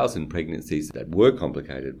 83,000 pregnancies that were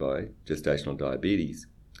complicated by gestational diabetes.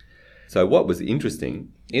 So what was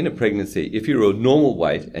interesting, in a pregnancy, if you were a normal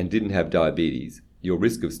weight and didn't have diabetes, your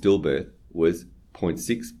risk of stillbirth was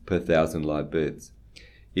 0.6 per 1,000 live births.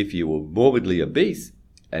 If you were morbidly obese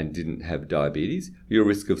and didn't have diabetes, your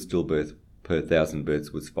risk of stillbirth per 1,000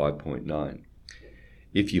 births was 5.9.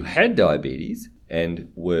 If you had diabetes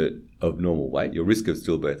and were of normal weight, your risk of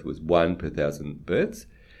stillbirth was 1 per 1,000 births.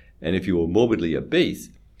 And if you were morbidly obese,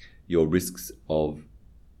 your risks of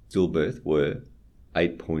stillbirth were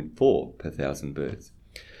 8.4 per 1,000 births.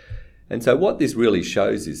 And so what this really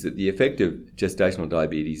shows is that the effect of gestational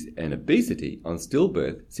diabetes and obesity on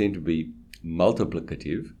stillbirth seem to be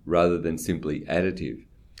multiplicative rather than simply additive.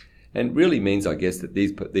 And really means, I guess, that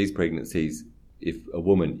these pregnancies, if a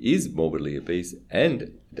woman is morbidly obese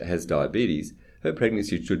and has diabetes, her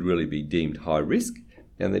pregnancy should really be deemed high risk,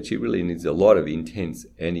 and that she really needs a lot of intense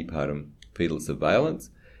antepartum fetal surveillance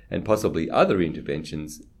and possibly other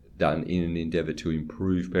interventions done in an endeavour to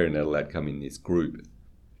improve perinatal outcome in this group.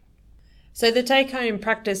 So the take-home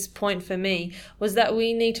practice point for me was that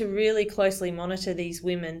we need to really closely monitor these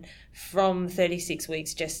women from 36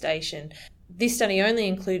 weeks gestation. This study only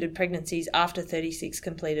included pregnancies after 36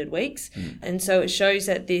 completed weeks, and so it shows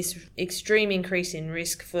that this extreme increase in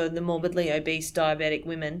risk for the morbidly obese diabetic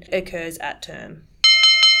women occurs at term.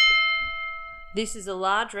 This is a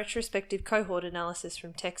large retrospective cohort analysis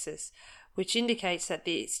from Texas, which indicates that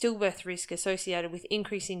the stillbirth risk associated with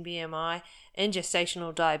increasing BMI and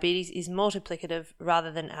gestational diabetes is multiplicative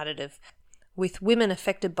rather than additive, with women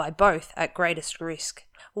affected by both at greatest risk.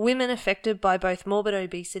 Women affected by both morbid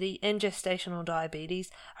obesity and gestational diabetes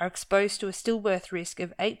are exposed to a stillbirth risk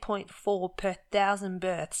of 8.4 per 1,000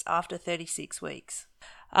 births after 36 weeks.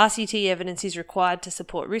 RCT evidence is required to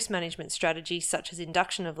support risk management strategies such as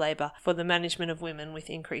induction of labour for the management of women with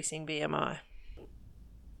increasing BMI.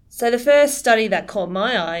 So the first study that caught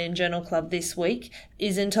my eye in Journal Club this week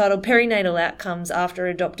is entitled Perinatal Outcomes After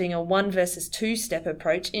Adopting a 1 versus 2 Step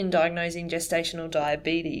Approach in Diagnosing Gestational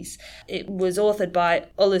Diabetes. It was authored by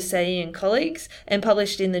Olusei and colleagues and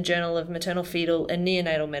published in the Journal of Maternal Fetal and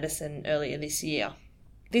Neonatal Medicine earlier this year.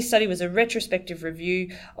 This study was a retrospective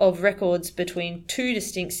review of records between 2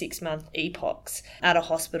 distinct 6-month epochs at a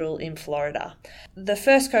hospital in Florida. The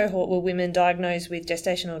first cohort were women diagnosed with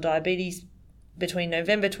gestational diabetes between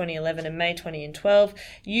November 2011 and May 2012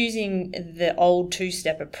 using the old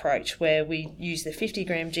 2-step approach where we used the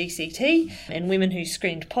 50-gram GCT, and women who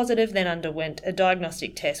screened positive then underwent a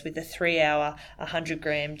diagnostic test with the 3-hour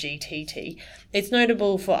 100-gram GTT. It's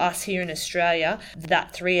notable for us here in Australia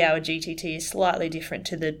that 3-hour GTT is slightly different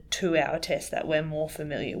to the 2-hour test that we're more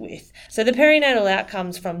familiar with. So the perinatal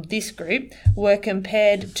outcomes from this group were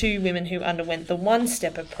compared to women who underwent the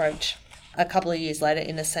 1-step approach a couple of years later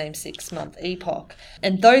in the same 6-month epoch.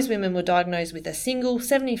 And those women were diagnosed with a single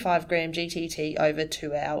 75-gram GTT over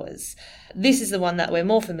 2 hours. This is the one that we're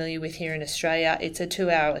more familiar with here in Australia. It's a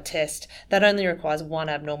 2-hour test that only requires 1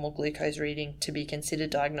 abnormal glucose reading to be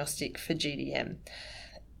considered diagnostic for GDM.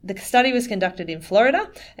 The study was conducted in Florida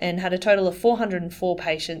and had a total of 404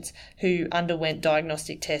 patients who underwent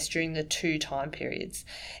diagnostic tests during the 2 time periods.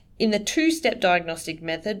 In the 2-step diagnostic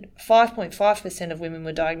method, 5.5% of women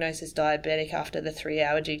were diagnosed as diabetic after the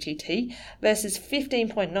 3-hour GTT versus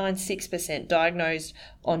 15.96% diagnosed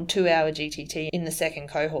on 2-hour GTT in the second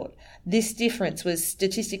cohort. This difference was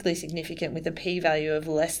statistically significant with a p-value of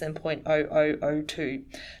less than 0.0002.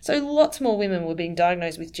 So lots more women were being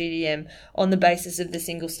diagnosed with GDM on the basis of the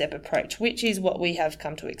single-step approach, which is what we have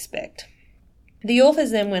come to expect. The authors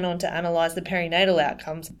then went on to analyse the perinatal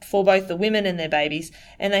outcomes for both the women and their babies,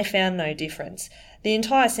 and they found no difference. The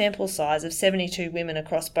entire sample size of 72 women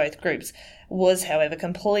across both groups was, however,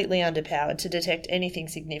 completely underpowered to detect anything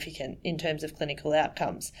significant in terms of clinical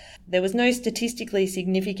outcomes. There was no statistically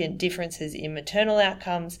significant differences in maternal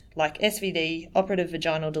outcomes like SVD, operative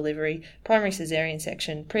vaginal delivery, primary caesarean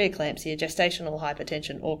section, preeclampsia, gestational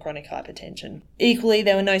hypertension or chronic hypertension. Equally,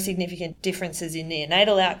 there were no significant differences in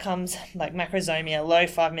neonatal outcomes like macrosomia, low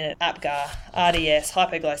 5-minute APGAR, RDS,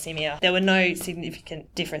 hypoglycemia. There were no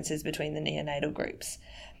significant differences between the neonatal groups.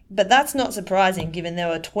 But that's not surprising given there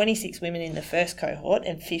were 26 women in the first cohort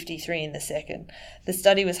and 53 in the second. The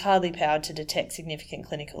study was hardly powered to detect significant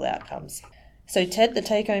clinical outcomes. So Ted, the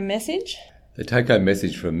take-home message? The take-home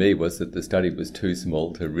message from me was that the study was too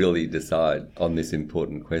small to really decide on this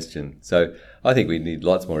important question. So I think we need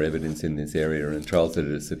lots more evidence in this area and trials that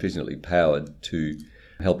are sufficiently powered to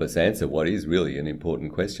help us answer what is really an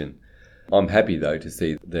important question. I'm happy, though, to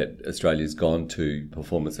see that Australia's gone to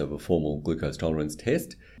performance of a formal glucose tolerance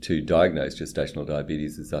test to diagnose gestational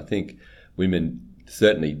diabetes, as I think women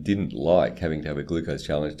certainly didn't like having to have a glucose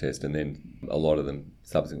challenge test and then a lot of them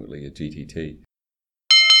subsequently a GTT.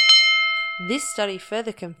 This study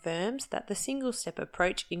further confirms that the single-step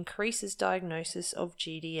approach increases diagnosis of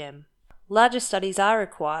GDM. Larger studies are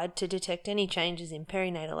required to detect any changes in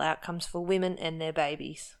perinatal outcomes for women and their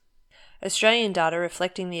babies. Australian data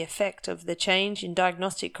reflecting the effect of the change in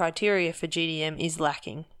diagnostic criteria for GDM is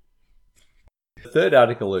lacking. The third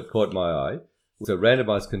article that caught my eye was a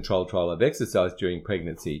randomised controlled trial of exercise during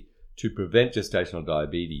pregnancy to prevent gestational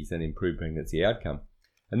diabetes and improve pregnancy outcome.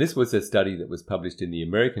 And this was a study that was published in the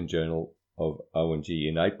American Journal of O&G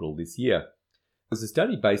in April this year. It was a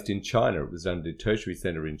study based in China. It was done at a tertiary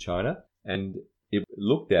centre in China, and it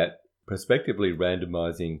looked at prospectively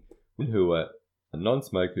randomising women who were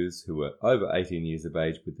non-smokers who were over 18 years of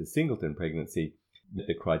age with a singleton pregnancy met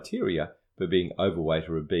the criteria for being overweight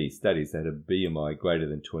or obese, that is, they had a BMI greater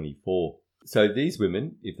than 24. So these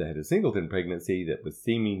women, if they had a singleton pregnancy that was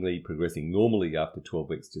seemingly progressing normally after 12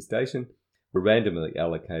 weeks gestation, were randomly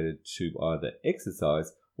allocated to either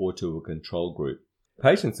exercise or to a control group.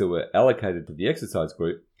 Patients who were allocated to the exercise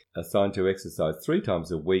group are assigned to exercise 3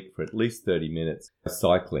 times a week for at least 30 minutes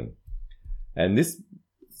cycling. And this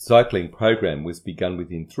cycling program was begun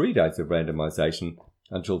within 3 days of randomisation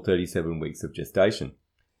until 37 weeks of gestation.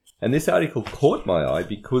 And this article caught my eye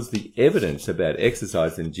because the evidence about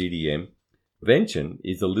exercise and GDM prevention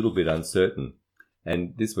is a little bit uncertain.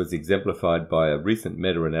 And this was exemplified by a recent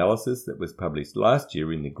meta-analysis that was published last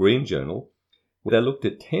year in the Green Journal, where they looked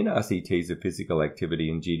at 10 RCTs of physical activity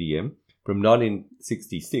in GDM from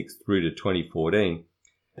 1966 through to 2014.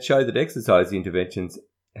 It showed that exercise interventions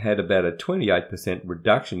had about a 28%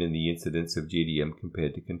 reduction in the incidence of GDM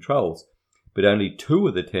compared to controls, but only 2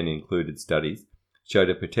 of the 10 included studies showed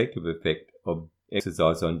a protective effect of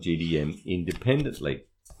exercise on GDM independently.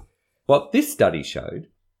 What this study showed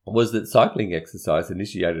was that cycling exercise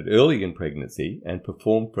initiated early in pregnancy and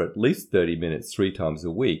performed for at least 30 minutes 3 times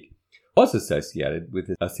a week was associated with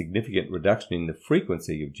a significant reduction in the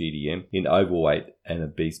frequency of GDM in overweight and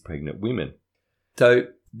obese pregnant women. So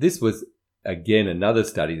this was again another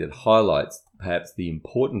study that highlights perhaps the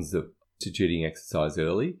importance of instituting exercise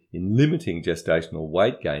early in limiting gestational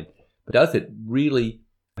weight gain. But does it really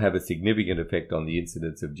have a significant effect on the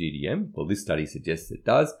incidence of GDM? Well, this study suggests it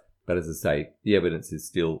does, but as I say, the evidence is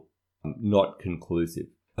still not conclusive.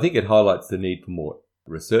 I think it highlights the need for more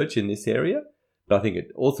research in this area, but I think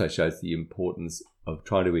it also shows the importance of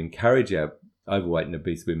trying to encourage our overweight and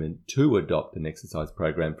obese women to adopt an exercise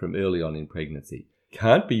program from early on in pregnancy.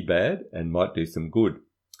 Can't be bad and might do some good.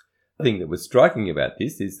 The thing that was striking about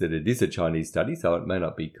this is that it is a Chinese study, so it may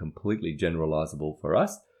not be completely generalizable for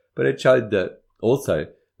us, but it showed that also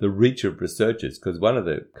the reach of researchers, because one of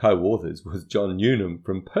the co-authors was John Newnham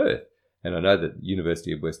from Perth. And I know that the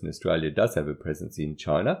University of Western Australia does have a presence in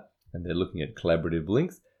China, and they're looking at collaborative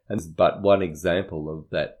links. And it's but one example of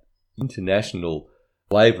that international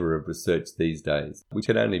flavour of research these days, which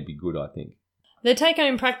can only be good, I think. The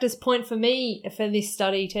take-home practice point for me for this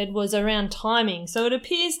study, Ted, was around timing. So it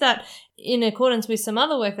appears that, in accordance with some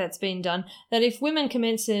other work that's been done, that if women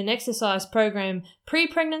commence an exercise program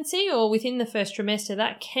pre-pregnancy or within the first trimester,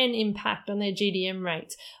 that can impact on their GDM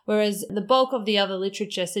rates, whereas the bulk of the other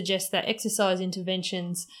literature suggests that exercise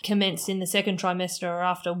interventions commenced in the second trimester or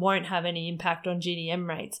after won't have any impact on GDM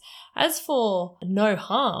rates. As for no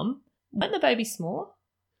harm, weren't the babies smaller?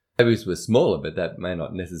 Babies were smaller, but that may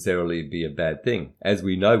not necessarily be a bad thing. As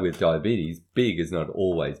we know with diabetes, big is not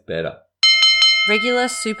always better. Regular,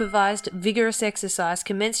 supervised, vigorous exercise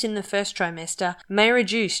commenced in the first trimester may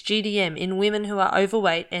reduce GDM in women who are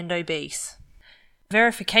overweight and obese.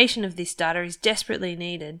 Verification of this data is desperately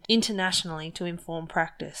needed internationally to inform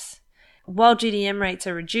practice. While GDM rates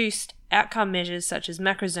are reduced, outcome measures such as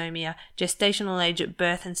macrosomia, gestational age at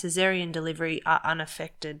birth and caesarean delivery are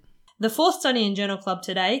unaffected. The fourth study in Journal Club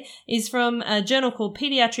today is from a journal called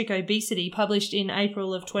Pediatric Obesity, published in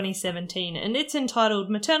April of 2017, and it's entitled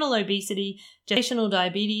Maternal Obesity, Gestational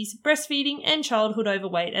Diabetes, Breastfeeding and Childhood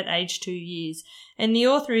Overweight at Age 2 Years. And the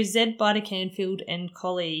author is Zed Beider-Canfield and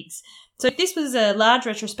colleagues. So this was a large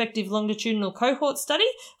retrospective longitudinal cohort study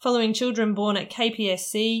following children born at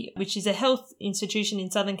KPSC, which is a health institution in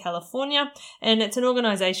Southern California, and it's an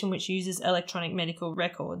organisation which uses electronic medical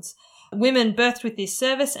records. Women birthed with this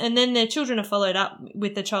service, and then their children are followed up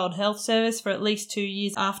with the Child Health Service for at least 2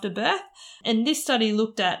 years after birth. And this study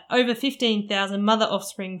looked at over 15,000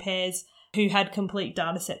 mother-offspring pairs who had complete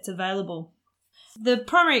data sets available. The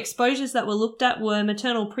primary exposures that were looked at were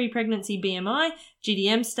maternal pre-pregnancy BMI,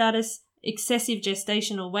 GDM status, excessive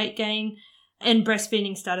gestational weight gain, and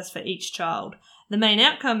breastfeeding status for each child. The main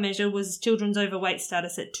outcome measure was children's overweight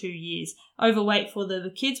status at 2 years. Overweight for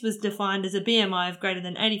the kids was defined as a BMI of greater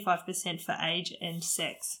than 85% for age and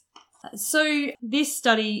sex. So this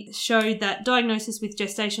study showed that diagnosis with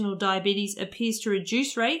gestational diabetes appears to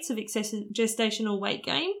reduce rates of excessive gestational weight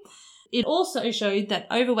gain. It also showed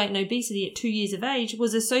that overweight and obesity at 2 years of age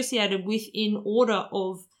was associated with, in order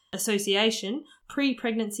of association,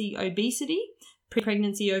 pre-pregnancy obesity,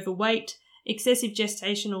 pre-pregnancy overweight, excessive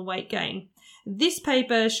gestational weight gain. This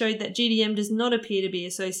paper showed that GDM does not appear to be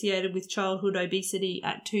associated with childhood obesity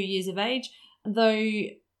at 2 years of age, though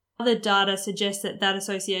other data suggests that that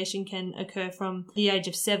association can occur from the age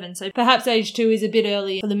of 7. So perhaps age 2 is a bit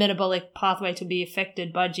early for the metabolic pathway to be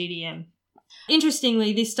affected by GDM.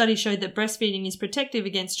 Interestingly, this study showed that breastfeeding is protective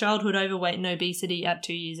against childhood overweight and obesity at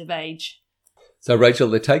 2 years of age. So Rachel,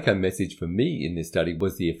 the take-home message for me in this study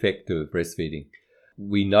was the effect of breastfeeding.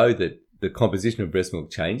 We know that the composition of breast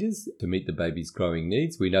milk changes to meet the baby's growing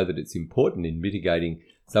needs. We know that it's important in mitigating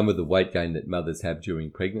some of the weight gain that mothers have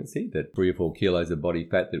during pregnancy, that 3 or 4 kilos of body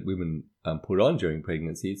fat that women put on during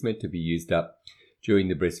pregnancy is meant to be used up during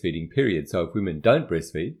the breastfeeding period. So if women don't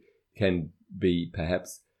breastfeed, can be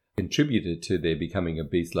perhaps contributed to their becoming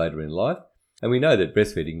obese later in life. And we know that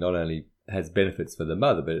breastfeeding not only has benefits for the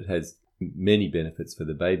mother, but it has many benefits for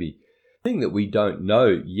the baby. The thing that we don't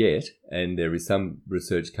know yet, and there is some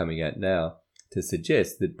research coming out now to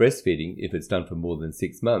suggest that breastfeeding, if it's done for more than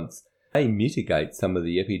 6 months, may mitigate some of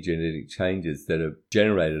the epigenetic changes that are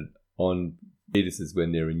generated on fetuses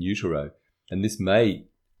when they're in utero. And this may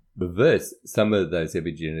reverse some of those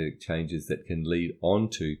epigenetic changes that can lead on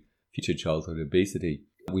to future childhood obesity.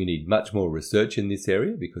 We need much more research in this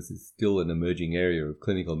area because it's still an emerging area of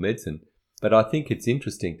clinical medicine. But I think it's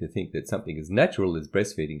interesting to think that something as natural as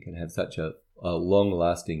breastfeeding can have such a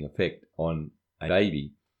long-lasting effect on a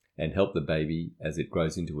baby and help the baby as it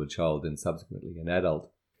grows into a child and subsequently an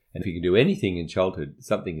adult. And if you can do anything in childhood,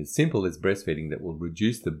 something as simple as breastfeeding that will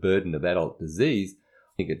reduce the burden of adult disease,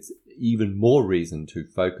 I think it's even more reason to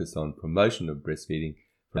focus on promotion of breastfeeding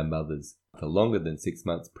for our mothers for longer than 6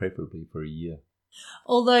 months, preferably for a year.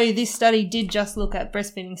 Although this study did just look at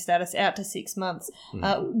breastfeeding status out to 6 months,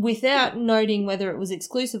 without noting whether it was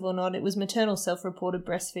exclusive or not, it was maternal self-reported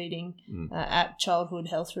breastfeeding at Childhood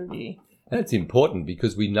Health Review. That's important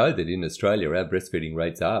because we know that in Australia our breastfeeding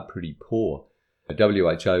rates are pretty poor.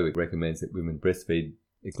 WHO recommends that women breastfeed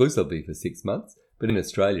exclusively for 6 months, but in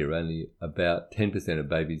Australia only about 10% of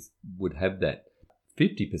babies would have that.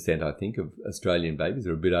 50%, I think, of Australian babies,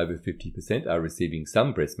 or a bit over 50%, are receiving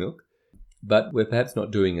some breast milk. But we're perhaps not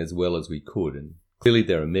doing as well as we could. And clearly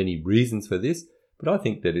there are many reasons for this, but I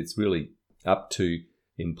think that it's really up to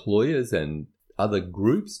employers and other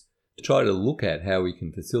groups to try to look at how we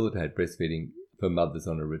can facilitate breastfeeding for mothers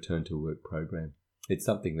on a return to work program. It's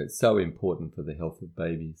something that's so important for the health of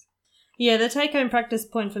babies. Yeah, the take-home practice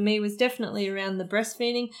point for me was definitely around the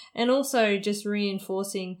breastfeeding and also just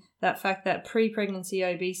reinforcing that fact that pre-pregnancy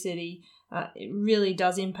obesity it really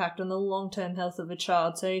does impact on the long-term health of a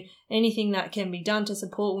child. So anything that can be done to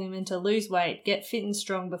support women to lose weight, get fit and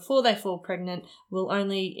strong before they fall pregnant will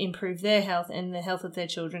only improve their health and the health of their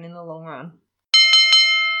children in the long run.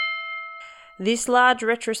 This large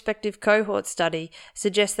retrospective cohort study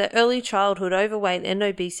suggests that early childhood overweight and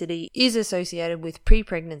obesity is associated with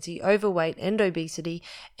pre-pregnancy overweight and obesity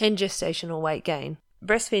and gestational weight gain.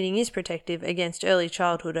 Breastfeeding is protective against early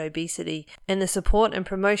childhood obesity, and the support and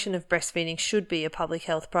promotion of breastfeeding should be a public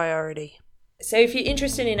health priority. So if you're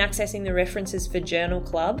interested in accessing the references for Journal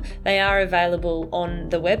Club, they are available on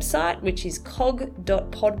the website, which is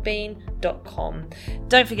cog.podbean.com.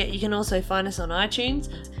 Don't forget you can also find us on iTunes,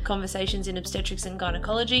 Conversations in Obstetrics and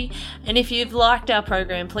Gynecology, and if you've liked our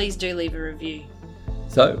program, please do leave a review.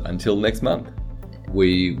 So until next month,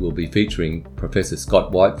 we will be featuring Professor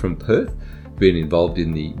Scott White from Perth, been involved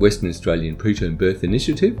in the Western Australian Preterm Birth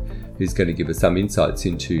Initiative, who's going to give us some insights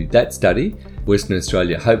into that study. Western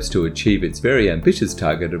Australia hopes to achieve its very ambitious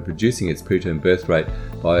target of reducing its preterm birth rate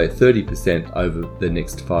by 30% over the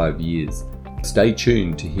next 5 years. Stay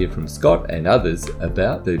tuned to hear from Scott and others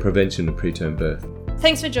about the prevention of preterm birth.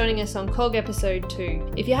 Thanks for joining us on COG episode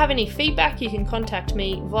 2. If you have any feedback, you can contact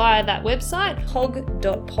me via that website,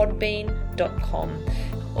 cog.podbean.com,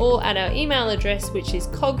 or at our email address, which is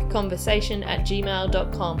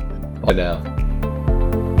cogconversation@gmail.com. Bye now.